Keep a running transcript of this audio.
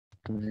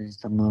Today's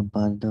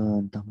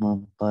Dhammapada,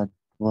 Dhammapada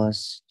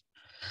was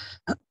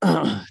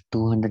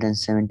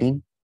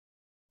 217.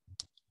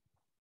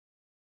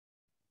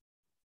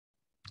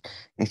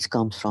 It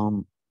comes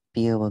from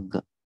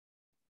Piyavagga.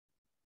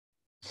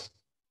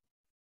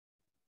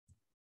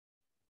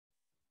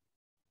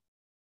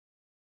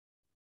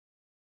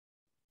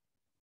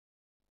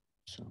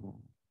 So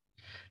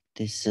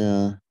this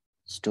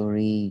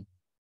story,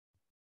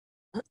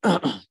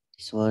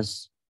 this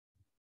was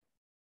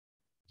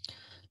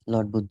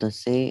Lord Buddha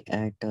say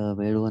at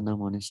Veduvana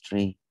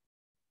monastery.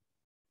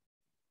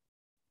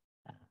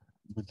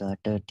 Buddha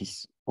uttered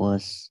this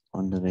was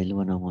on the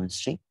Veduvana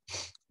monastery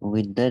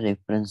with the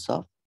reference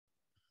of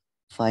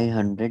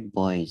 500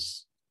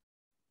 boys.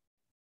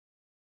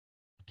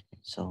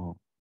 So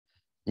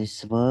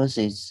this verse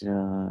is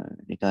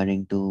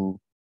regarding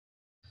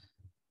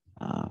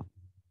uh,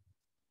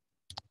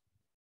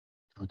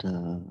 to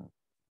the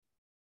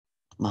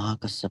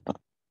Mahakassapa.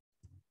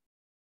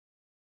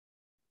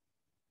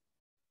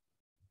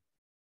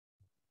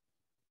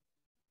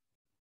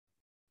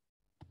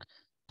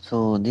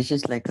 So this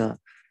is like a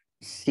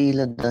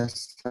Sila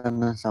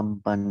Dasana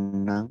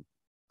Sampannang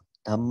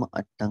Dhamma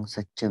Attang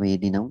Satcha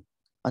Vedinam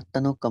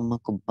Attano Kamma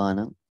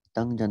Kubbanam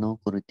Tang Jano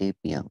Kurute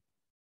Piyam.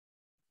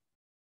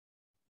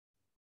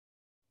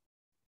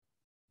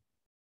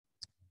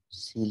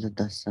 Sila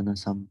Dasana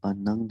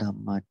Sampannang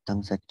Dhamma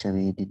Attang Satcha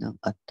Vedinam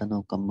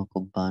Attano Kamma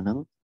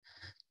Kubbanam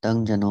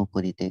Tang Jano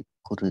Kurute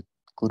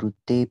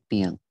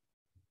Piyam.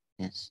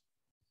 Yes,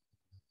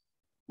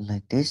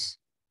 like this.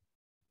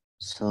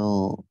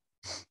 So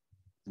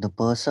the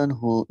person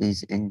who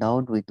is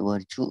endowed with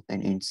virtue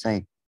and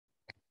insight.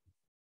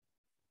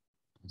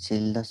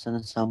 Sila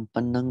Dasana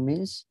Sampannang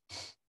means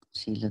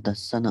Sila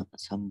Dasana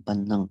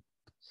Sampannang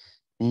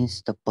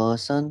means the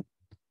person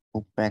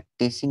who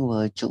practicing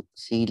virtue,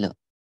 sila,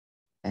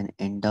 and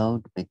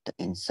endowed with the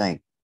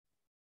insight.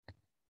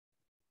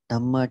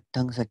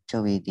 Dhammattang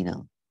Satcha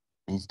Vedina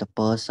means the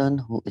person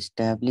who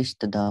established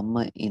the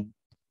Dhamma in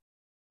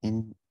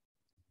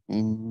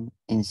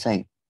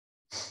insight.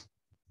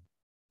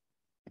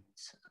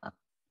 It's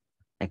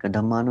like a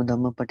Dhammanu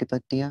Dhamma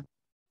Patipattiya,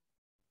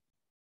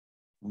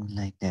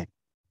 like that.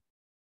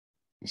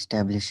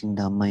 Establishing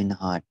Dhamma in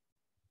heart.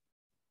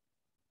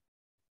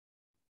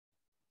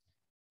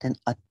 Then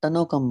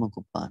Attano Kamma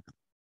Kuppana,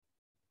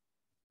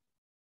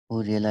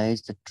 who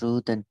realized the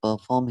truth and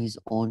perform his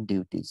own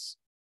duties.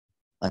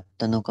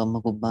 Attano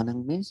Kamma Kuppana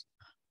means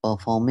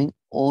performing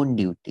own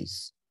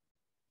duties.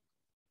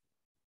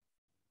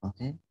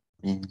 Okay,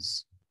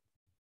 means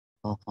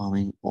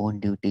performing own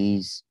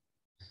duties,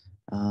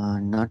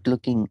 not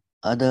looking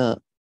other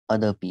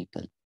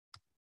people.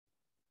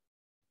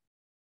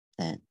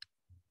 And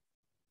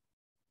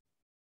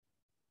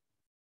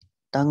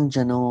Tang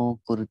Jano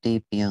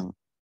Kurute Piyang,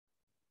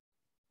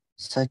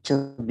 such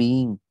a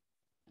being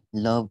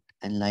loved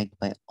and liked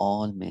by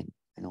all men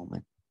and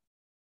women,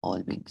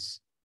 all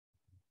beings.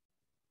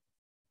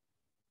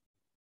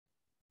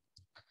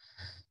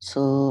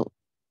 So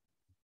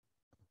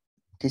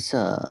this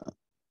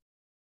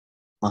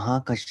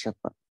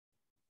Mahakashyapa,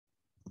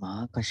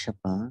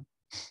 Mahakashyapa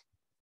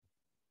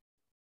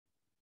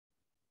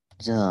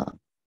is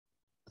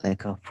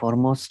like a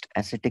foremost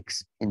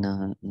ascetics in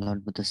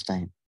Lord Buddha's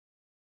time.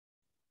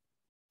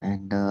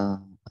 And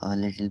a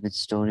little bit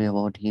story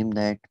about him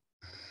that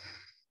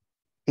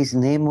his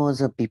name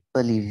was a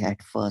Pippali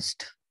at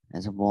first.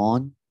 As a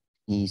born,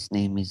 his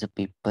name is a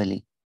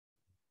Pippali.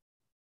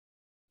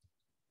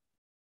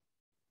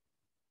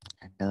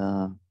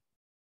 And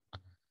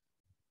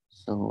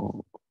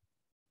so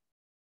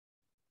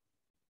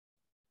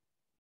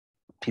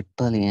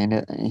Pippali,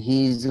 and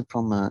he is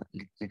from a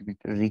little bit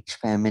rich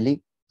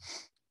family.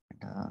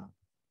 And,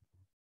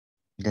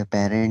 the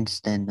parents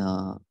then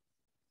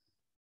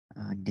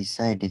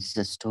decide, it's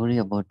a story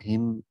about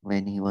him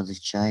when he was a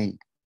child,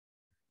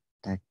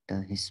 that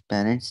his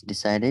parents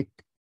decided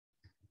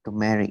to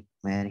marry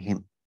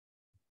him.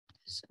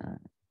 It's,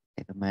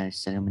 like a marriage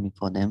ceremony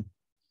for them.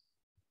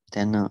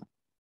 Then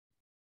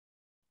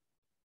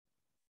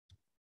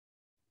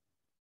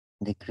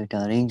they create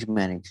arranged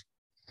marriage.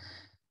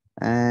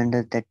 And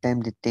at that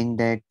time they think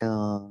that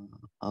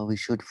we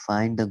should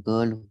find a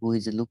girl who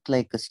is look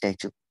like a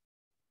statue.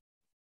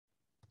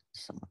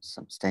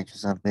 Some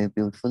statues are very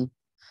beautiful.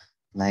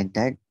 Like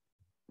that,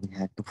 we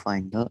had to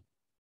find a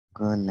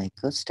girl like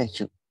a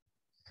statue.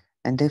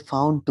 And they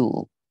found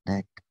two,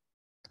 that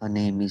her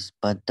name is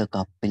Bhadra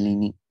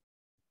Kapilini.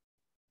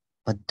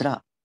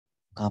 Bhadra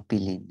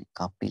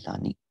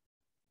Kapilani.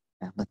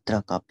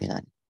 Bhadra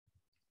Kapilani.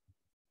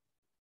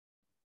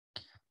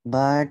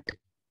 But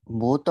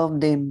both of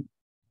them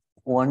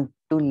want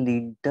to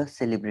lead the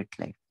celebrate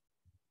life.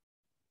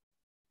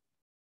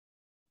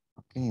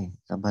 Okay,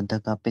 so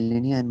Bhadra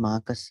Kapilini and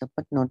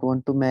Mahakasyapat not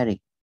want to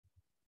marry.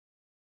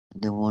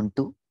 They want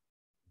to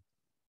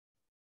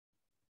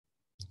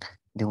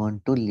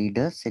lead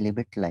a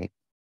celibate life.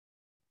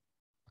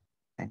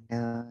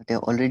 And they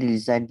already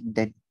decided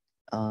that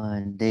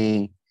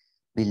they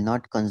will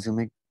not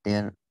consummate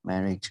their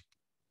marriage.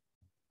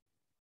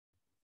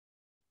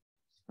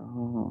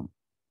 So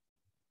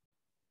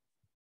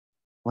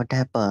what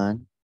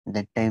happened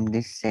that time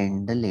they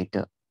send the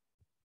letter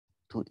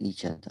to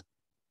each other.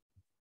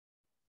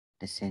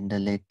 They send a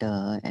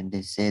letter and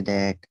they say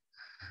that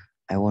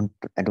I don't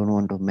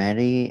want to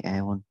marry,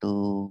 I want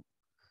to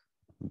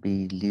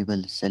be live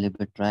a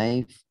celibate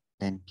life,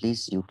 then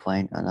please you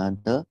find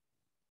another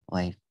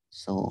wife.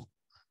 So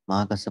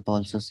Mahakasapa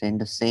also sent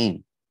the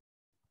same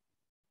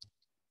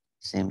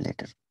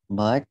letter.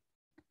 But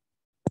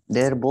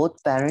their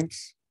both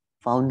parents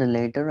found the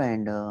letter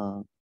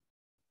and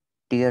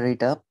tear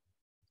it up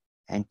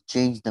and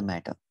change the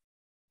matter.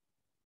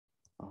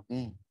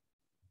 Okay,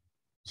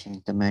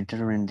 change the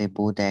matter and they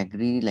both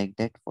agree like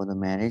that for the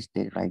marriage.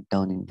 They write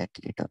down in that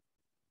letter.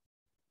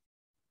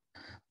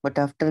 But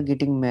after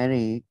getting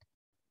married,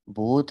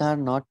 both are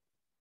not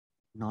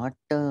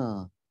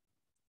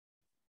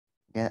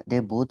they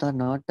both are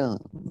not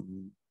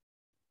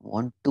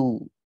want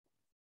to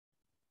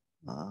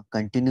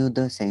continue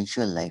the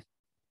sensual life.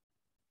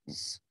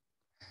 Yes.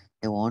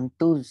 They want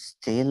to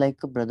stay like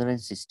a brother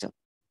and sister.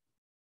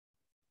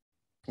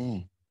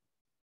 Okay,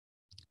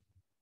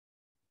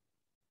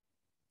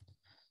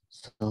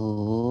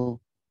 so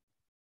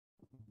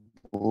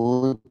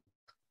both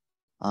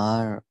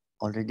are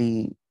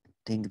already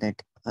think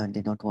that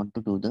they don't want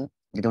to do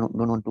don't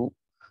want to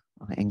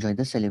enjoy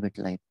the celibate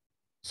life.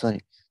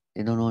 Sorry,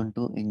 they don't want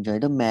to enjoy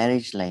the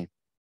marriage life.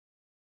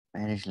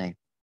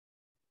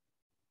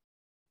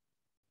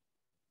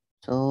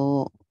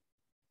 So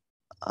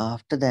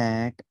after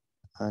that,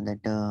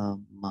 that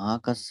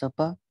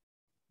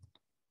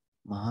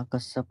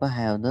Mahakassapa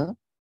have the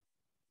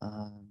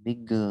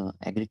big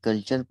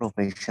agriculture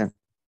profession.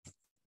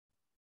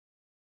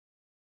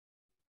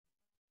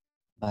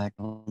 But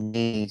one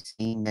day,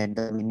 seeing that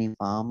the many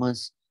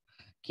farmers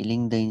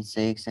killing the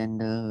insects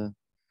and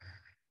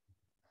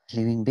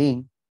living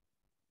being,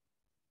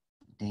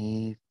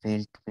 they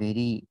felt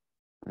very.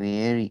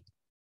 They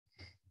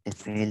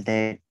felt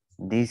that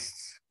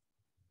this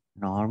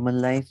normal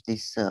life,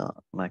 this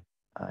but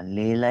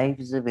lay life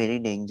is very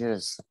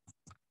dangerous.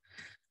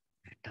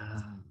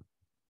 Uh,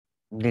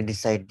 they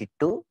decided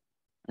to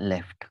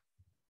left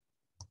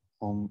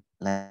home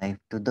life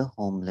to the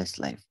homeless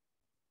life,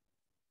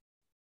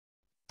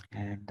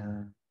 and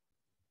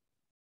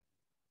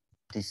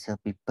this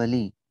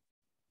people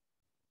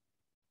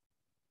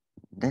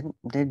then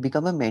they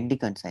become a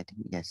mendicants. I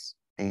think yes,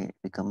 they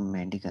become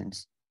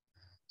mendicants,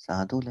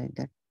 sadhu like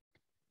that.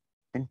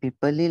 Then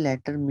people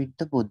later meet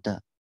the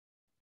Buddha.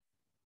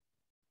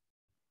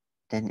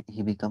 Then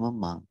he become a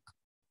monk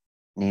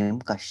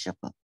named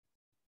Kashyapa.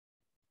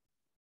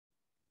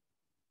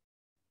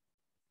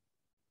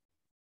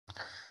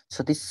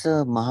 So this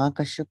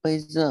Mahakashyapa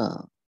is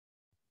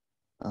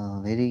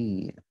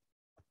very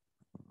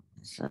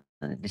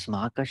this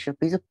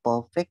Mahakashyapa is a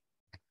perfect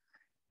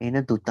in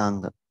a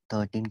Dutanga,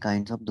 13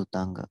 kinds of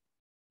Dutanga,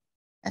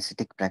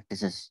 ascetic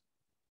practices.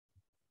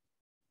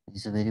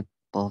 It's a very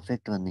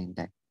perfect one in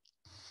that.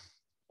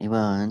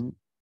 Even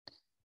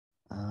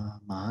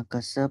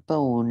Mahakashyapa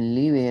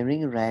only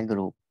wearing ragged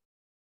robe,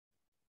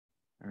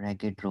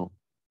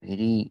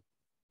 very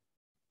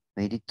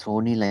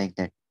thorny like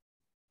that.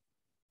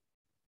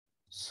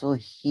 So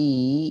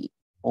he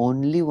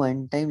only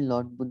one time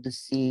Lord Buddha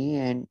see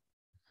and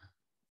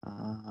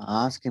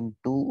ask him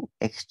to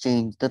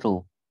exchange the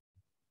robe.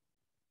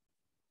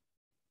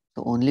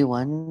 So only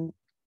one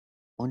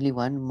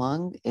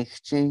monk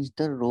exchanged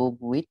the robe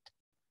with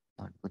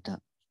Lord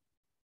Buddha.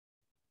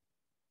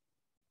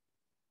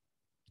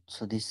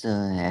 So this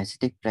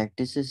ascetic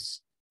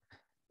practices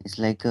is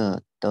like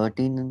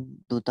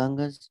 13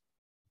 dutangas.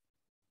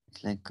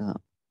 It's like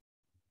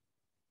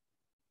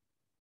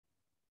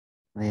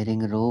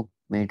wearing a robe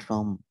made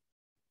from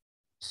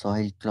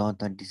soiled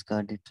cloth or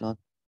discarded cloth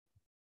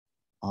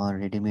or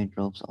ready-made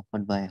robes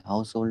offered by a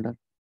householder.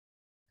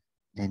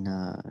 Then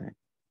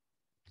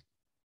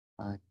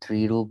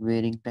three robe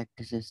wearing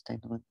practices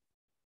that one.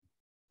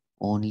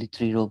 Only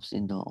three robes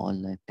in the all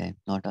lifetime,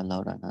 not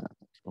allowed another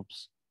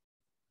robes.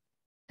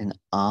 Then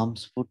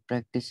alms food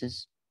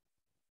practices.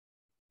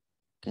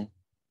 Okay,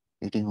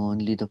 eating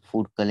only the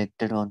food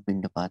collected on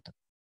Pindapata,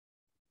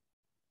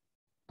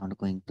 not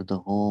going to the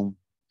home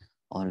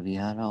or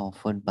vihara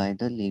offered by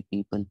the lay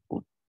people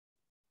food,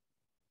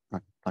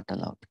 not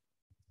allowed.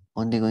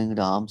 Only going to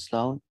the alms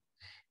round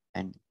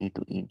and need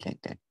to eat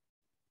like that.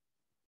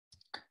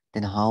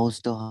 Then house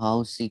to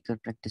house seeker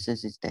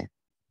practices is there.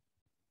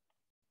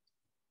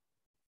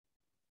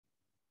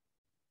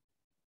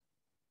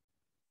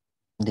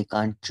 They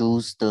can't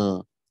choose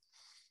the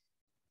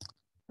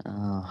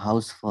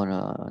house for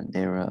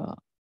their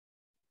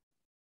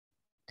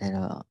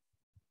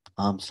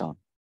alms round.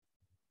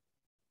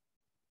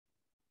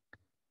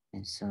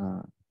 It's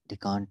they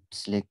can't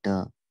select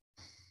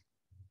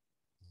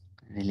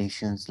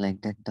relations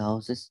like that. The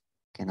houses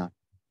cannot.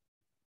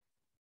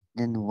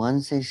 Then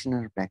one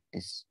sessioner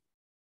practice.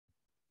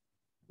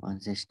 One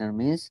sessioner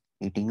means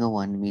eating a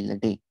one meal a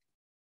day.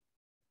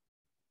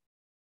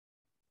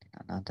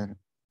 Another,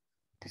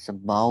 there's a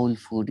bowl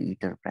food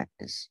eater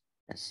practice.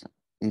 Yes.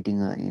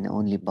 eating in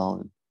only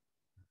bowl.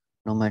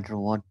 No matter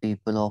what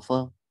people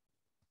offer,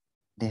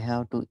 they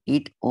have to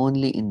eat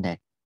only in that.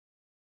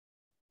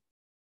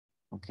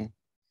 Okay.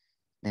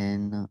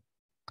 Then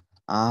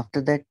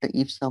after that,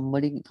 if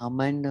somebody come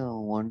and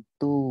want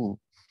to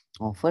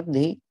offer,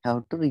 they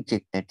have to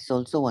reject. That is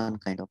also one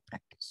kind of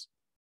practice.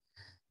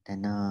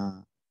 Then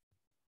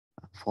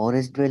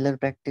forest dweller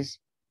practice.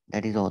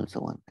 That is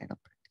also one kind of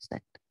practice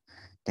that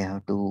they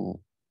have to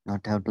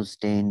not have to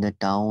stay in the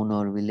town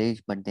or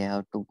village, but they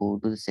have to go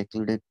to the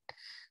secluded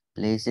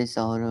places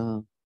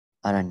or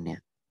aranya.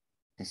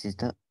 This is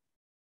the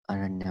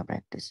aranya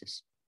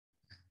practices.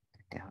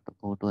 They have to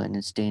go to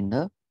and stay in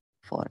the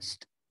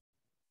forest.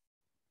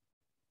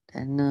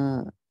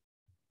 Then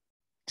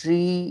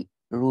tree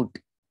root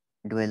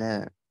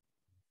dweller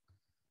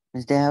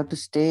means they have to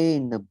stay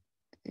in the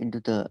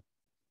into the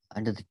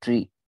under the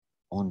tree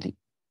only.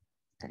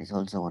 That is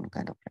also one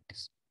kind of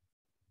practice.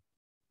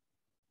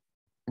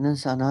 And then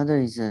another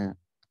is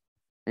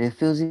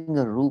refusing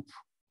a roof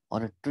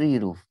or a tree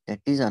roof.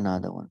 That is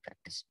another one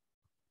practice.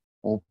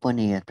 Open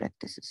air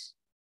practices.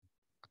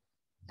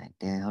 Like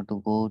they have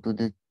to go to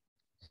the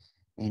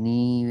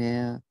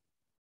anywhere,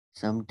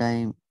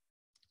 sometime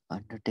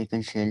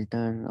undertaken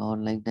shelter or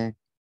like that,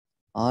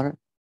 or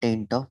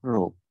tent of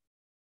rope.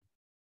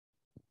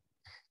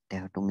 They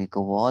have to make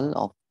a wall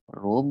of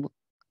robe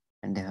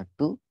and they have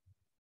to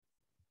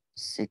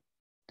sit,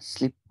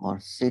 sleep or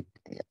sit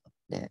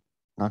there.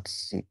 Not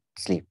sit,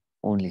 sleep,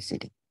 only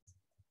sitting.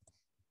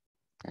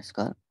 That's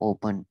called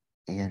open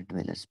air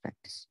dwellers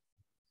practice.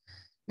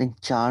 Then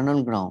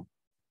charnel ground.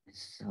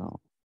 So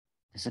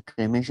it's a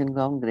cremation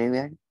ground,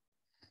 graveyard.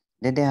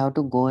 Then they have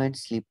to go and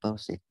sleep or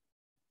sit.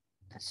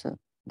 That's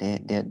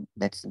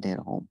their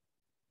home.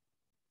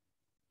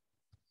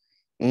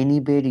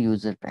 Any bed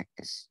user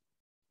practice.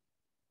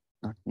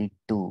 Not need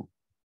to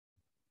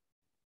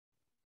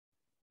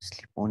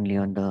sleep only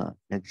on the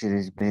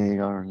luxurious bed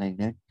or like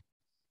that.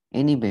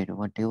 Any bed,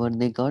 whatever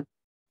they got,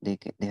 they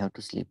have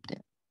to sleep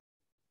there.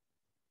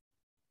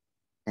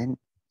 Then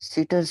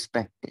sitters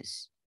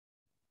practice.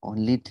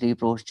 Only three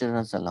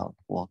postures are allowed: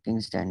 walking,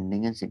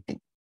 standing, and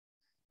sitting.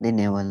 They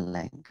never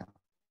lying down.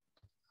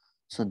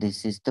 So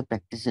this is the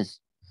practices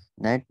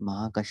that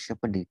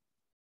Mahakashyapa did.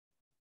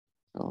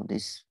 So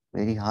this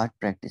very hard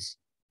practice.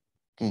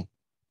 Okay.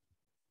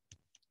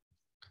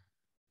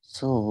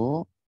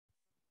 So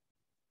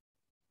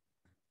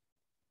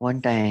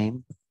one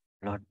time,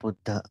 Lord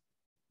Buddha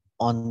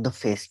on the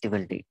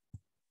festival day,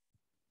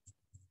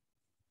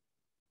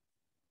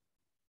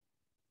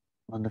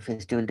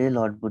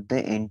 Lord Buddha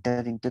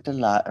entered into the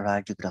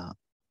Rajgraha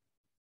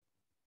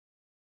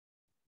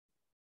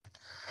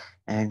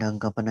and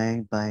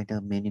accompanied by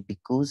the many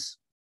bhikkhus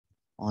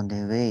on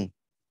their way.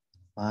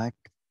 But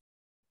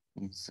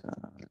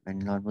when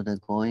Lord Buddha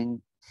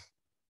going,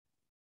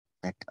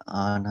 that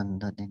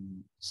Ananda,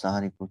 then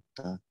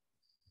Sariputta,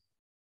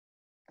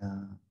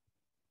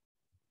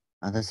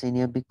 other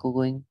senior bhikkhu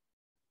going.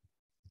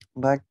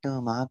 But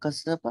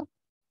Mahakasyapa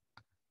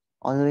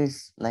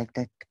always like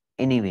that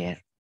anywhere.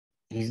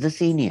 He's the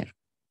senior,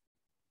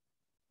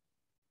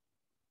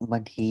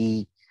 but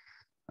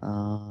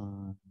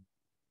uh,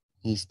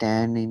 he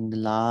stand in the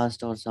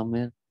last or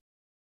somewhere.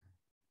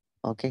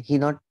 Okay, he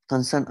not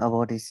concerned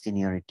about his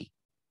seniority.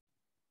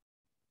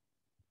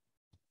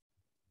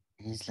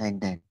 He's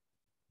like that.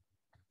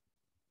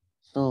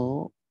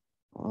 So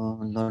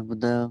Lord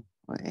Buddha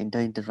enter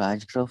into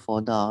Rajgruh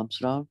for the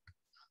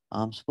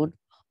alms food.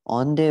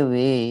 On their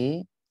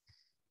way,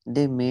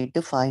 they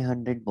met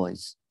 500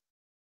 boys.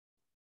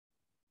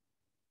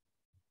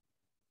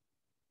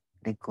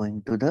 They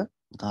going to the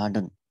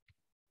garden.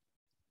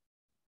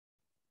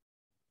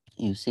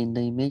 You see in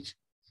the image,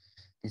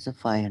 it's a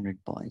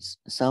 500 boys.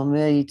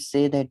 Somewhere it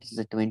say that it's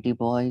a 20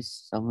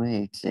 boys.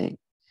 Somewhere it say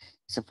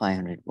it's a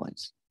 500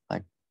 boys.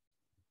 But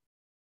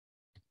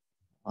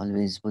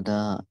always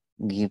Buddha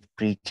give,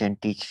 preach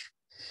and teach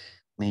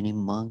many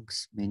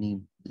monks,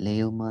 many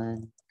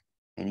laymen,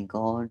 many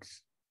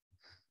gods.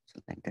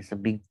 So like that's a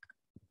big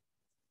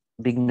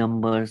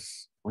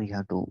numbers we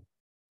have to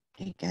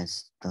take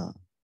as the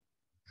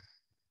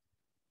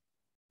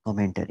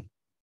commentary.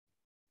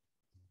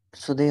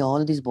 So they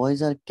all these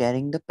boys are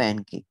carrying the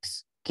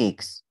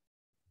cakes.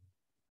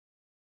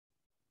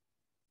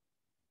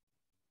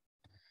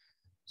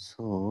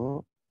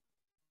 So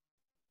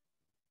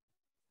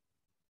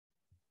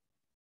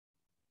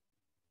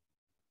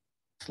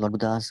Lord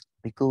Buddha asked,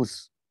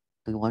 because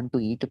do you want to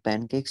eat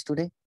pancakes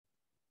today?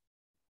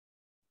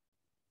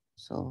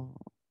 So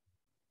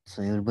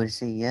everybody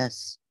say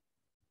yes.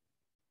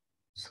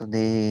 So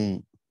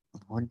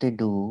what they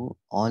do,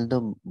 all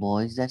the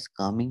boys that's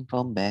coming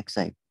from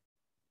backside,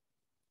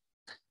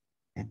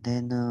 and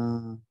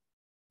then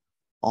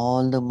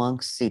all the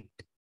monks sit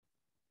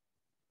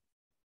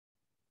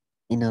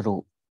in a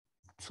row.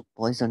 So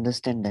boys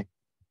understand that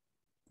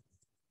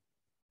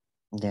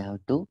they have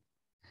to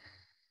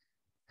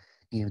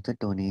give the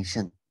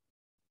donation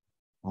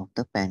of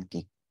the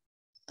pancake,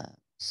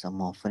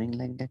 some offering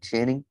like that,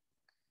 sharing.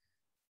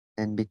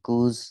 And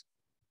because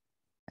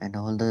and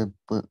all the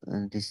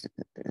this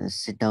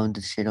sit down in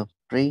the shade of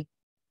tree,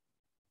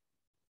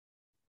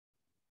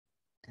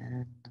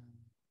 and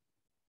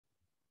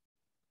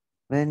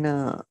when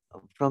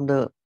from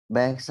the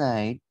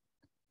backside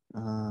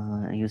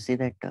you see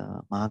that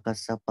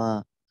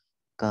Mahakassapa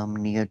come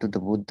near to the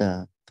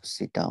Buddha to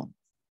sit down.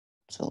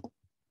 So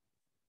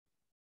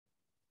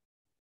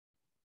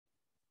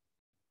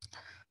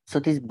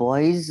this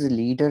boy's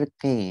leader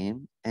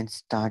came and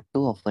start to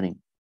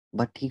offering,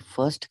 but he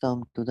first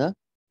come to the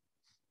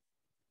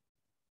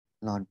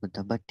Lord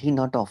Buddha, but he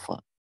not offer.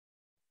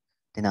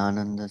 Then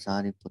Ananda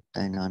Sariputta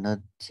and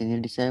another senior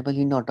disciple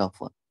he not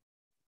offer,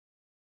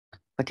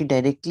 but he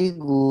directly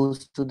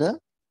goes to the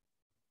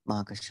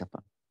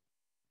Mahakashyapa.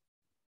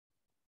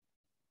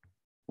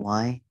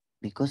 Why?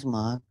 Because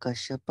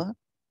Mahakashyapa,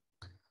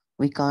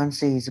 we can't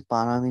say his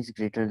param is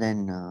greater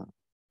than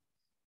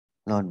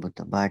Lord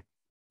Buddha, but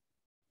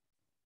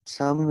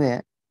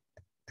somewhere,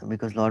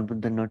 because Lord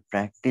Buddha not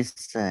practice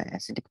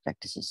ascetic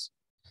practices,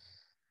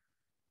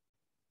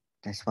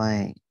 that's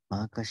why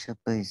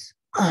Mahakashyapa is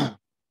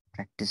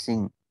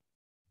practicing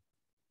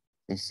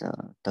this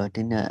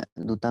 13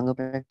 Dutanga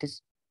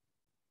practice.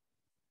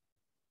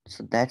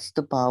 So that's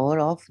the power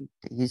of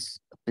his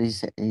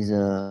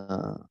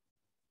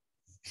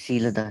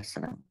Sila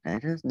Darsana.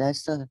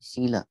 That's the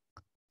Sila,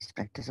 his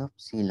practice of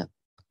Sila.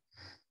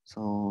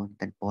 So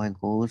that boy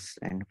goes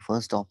and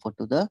first offer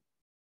to the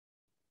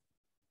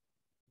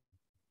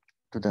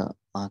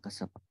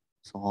Mahakasapa.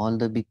 So all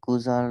the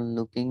bhikkhus are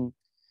looking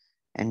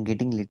and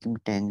getting little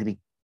bit angry.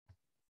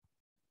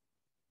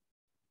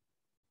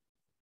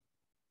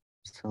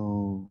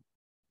 So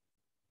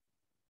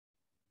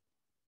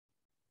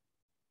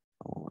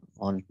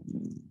all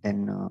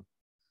then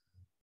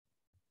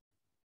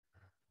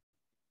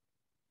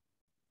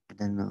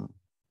then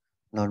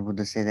Lord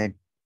Buddha say that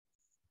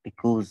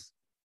bhikkhus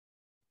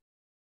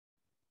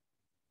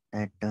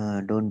that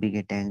don't be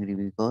get angry,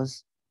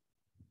 because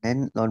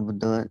then Lord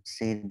Buddha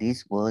say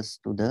this verse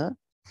to the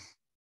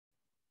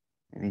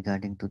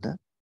regarding to the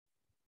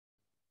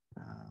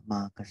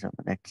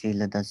Mahakasapa, that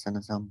Sila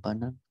Dasana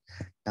Sampanam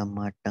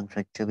Dhammatang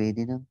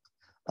Satchavedinam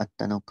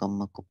Attano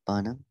Kamma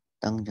Kuppanam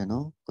Tang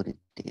Jano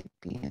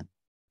Kuritepiyam.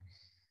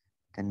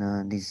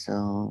 Then these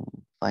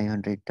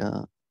 500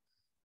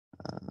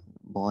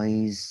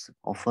 boys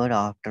offered.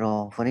 After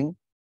offering,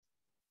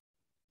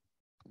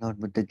 Lord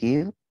Buddha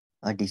gave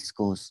a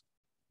discourse,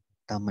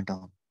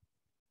 Dhamma.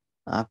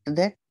 After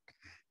that,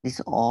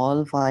 these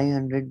all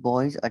 500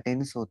 boys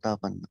attend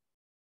Sotapanna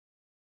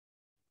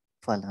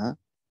Phala,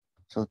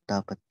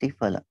 Sotapatti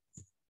Phala.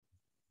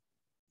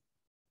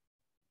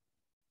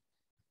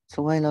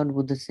 So why Lord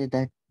Buddha say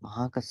that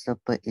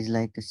Mahakassapa is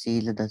like a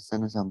Sila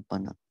Dasana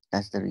Sampanna?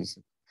 That's the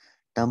reason.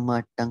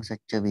 Dhammatang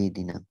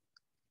Satchavedina.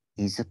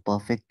 He is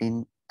perfect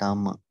in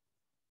Dhamma.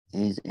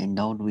 He is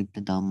endowed with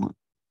the Dhamma.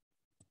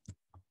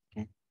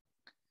 Okay?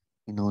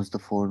 He knows the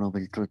Four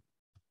Noble Truth.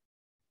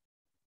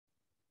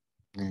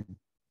 Then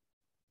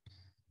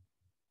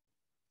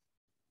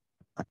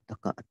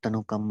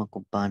Attano Kamma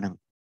Kubbanang.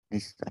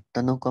 This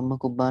Attano Kamma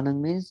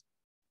Kubbanang means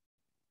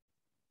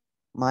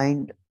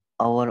mind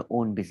our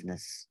own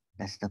business.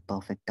 That's the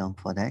perfect term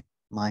for that.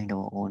 Mind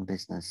our own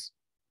business.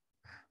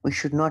 We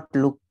should not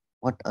look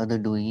what other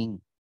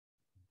doing,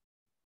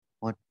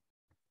 what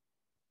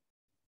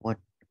what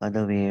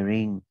other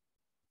wearing.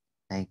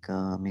 Like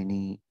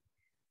many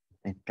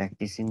when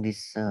practicing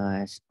this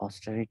as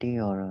austerity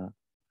or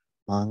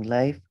monk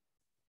life,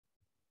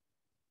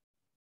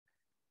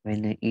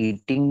 when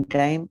eating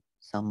time,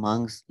 some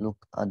monks look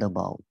other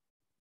bow,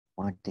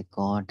 what they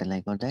got,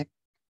 like all that,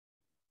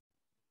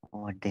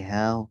 what they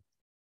have,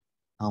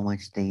 how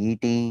much they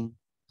eating,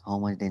 how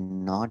much they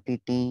not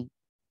eating,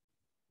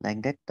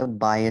 like that. The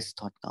biased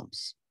thought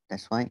comes.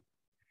 That's why.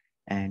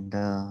 And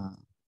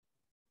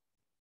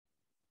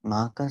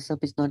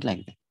Mahakasap is not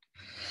like that.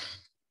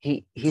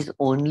 He's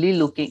only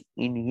looking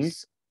in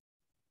his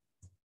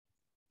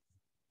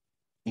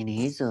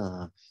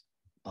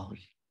bowl.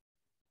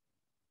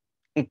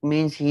 It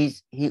means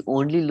he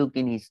only look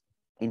in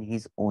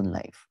his own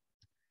life,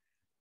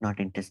 not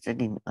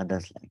interested in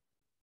others' life.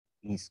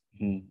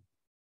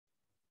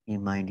 He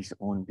mind his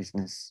own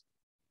business.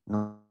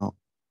 No,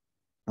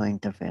 no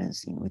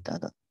interference in with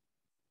other.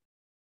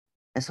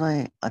 That's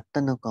why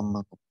attano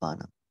kamma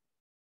kuppana.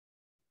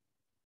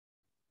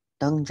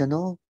 Tang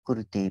jano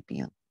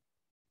kurutepiyam.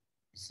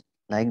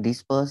 Like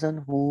this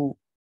person whose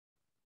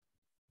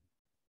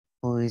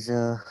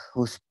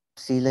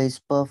sila is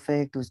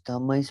perfect, whose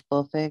dhamma is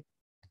perfect.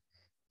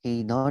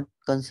 He not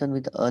concerned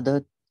with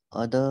other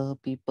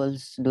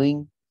people's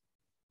doing.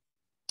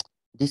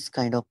 This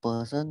kind of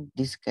person,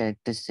 this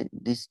characteristic,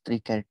 these three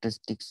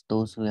characteristics,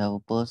 those who have a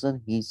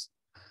person, he's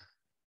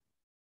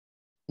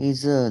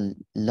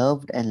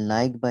loved and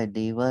liked by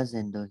devas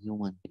and the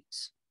human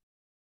beings.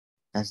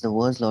 That's the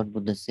words Lord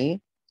Buddha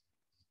say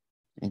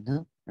in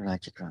the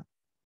Rajagram.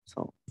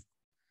 So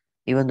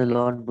even the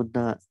Lord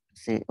Buddha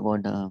say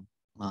about the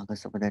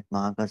Mahakasapa, that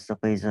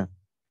Mahakasapa is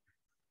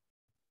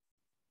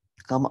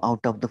come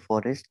out of the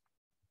forest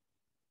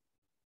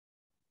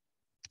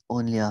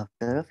only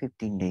after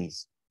 15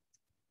 days,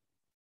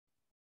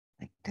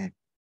 like that.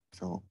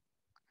 So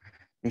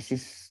this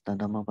is the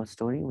Dhammapada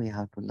story. We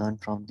have to learn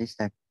from this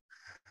that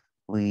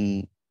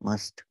we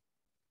must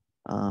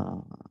uh,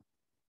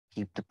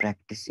 keep the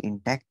practice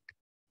intact,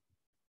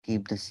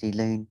 keep the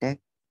sila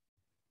intact.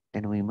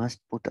 Then we must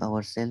put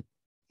ourselves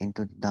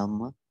into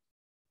the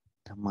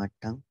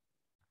Dhammapada.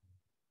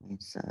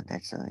 Means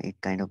that's a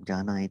kind of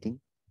jhana, I think.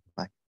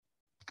 But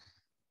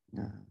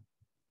uh,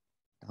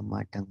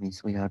 Dhammapada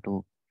means we have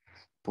to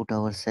put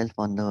ourselves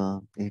on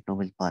the Eight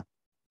Noble Path.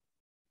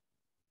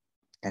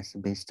 That's the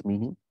best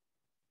meaning.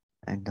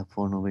 And the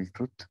Four Noble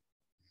Truth.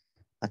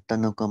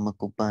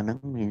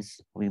 Attanokamakupanam means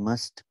we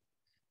must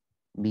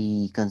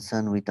be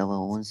concerned with our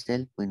own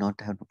self. We not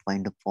have to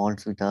find the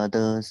faults with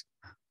others.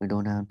 We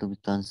don't have to be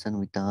concerned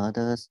with the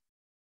others.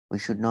 We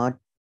should not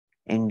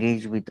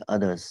engage with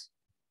others.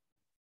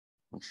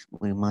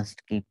 We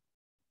must keep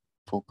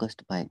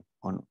focused by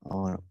on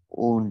our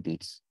own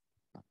deeds,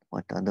 not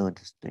what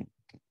others doing.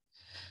 Okay.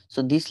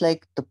 So this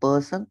like the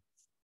person,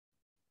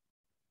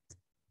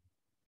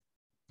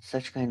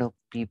 such kind of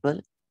people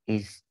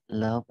is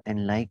loved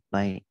and liked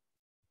by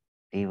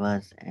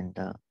devas and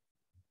the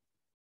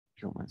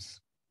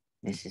humans.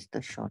 This is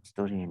the short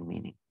story and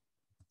meaning.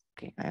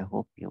 Okay, I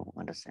hope you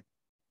understand.